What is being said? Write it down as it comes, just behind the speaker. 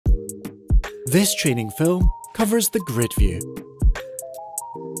This training film covers the grid view.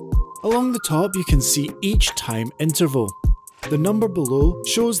 Along the top you can see each time interval. The number below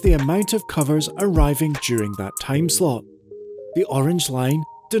shows the amount of covers arriving during that time slot. The orange line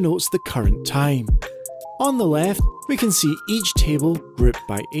denotes the current time. On the left, we can see each table grouped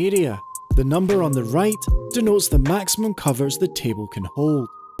by area. The number on the right denotes the maximum covers the table can hold.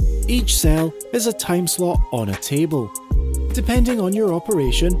 Each cell is a time slot on a table. Depending on your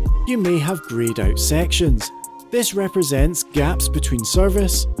operation, you may have greyed out sections. This represents gaps between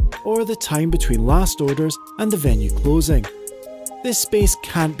service, or the time between last orders and the venue closing. This space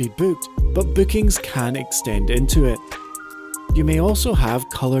can't be booked, but bookings can extend into it. You may also have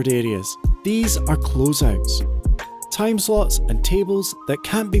coloured areas. These are closeouts. Time slots and tables that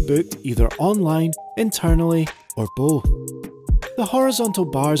can't be booked either online, internally, or both. The horizontal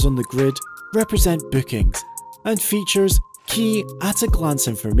bars on the grid represent bookings and features key at-a-glance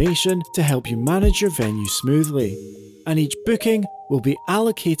information to help you manage your venue smoothly. And each booking will be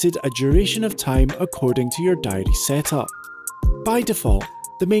allocated a duration of time according to your diary setup. By default,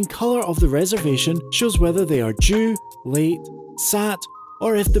 the main colour of the reservation shows whether they are due, late, sat,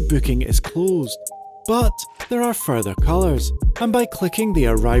 or if the booking is closed. But there are further colours, and by clicking the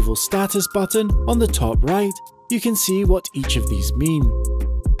Arrival Status button on the top right, you can see what each of these mean.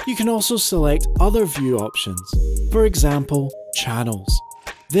 You can also select other view options, for example, channels.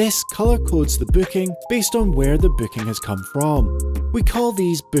 This colour codes the booking based on where the booking has come from. We call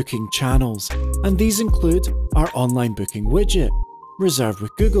these booking channels, and these include our online booking widget, Reserve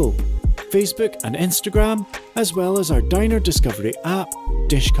with Google, Facebook and Instagram, as well as our diner discovery app,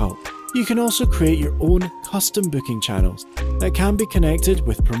 Dishcult. You can also create your own custom booking channels that can be connected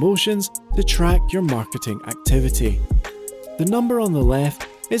with promotions to track your marketing activity. The number on the left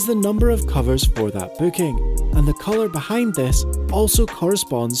is the number of covers for that booking, and the colour behind this also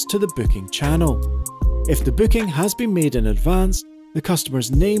corresponds to the booking channel. If the booking has been made in advance, the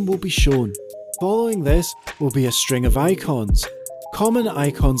customer's name will be shown. Following this will be a string of icons. Common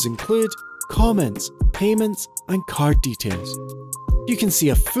icons include comments, payments, and card details. You can see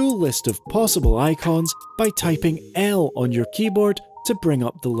a full list of possible icons by typing L on your keyboard to bring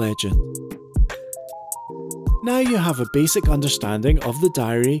up the legend. Now you have a basic understanding of the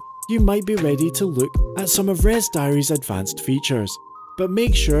diary, you might be ready to look at some of ResDiary's advanced features. But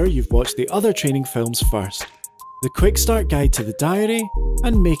make sure you've watched the other training films first. The Quick Start Guide to the Diary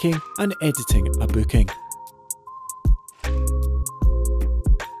and Making and Editing a Booking.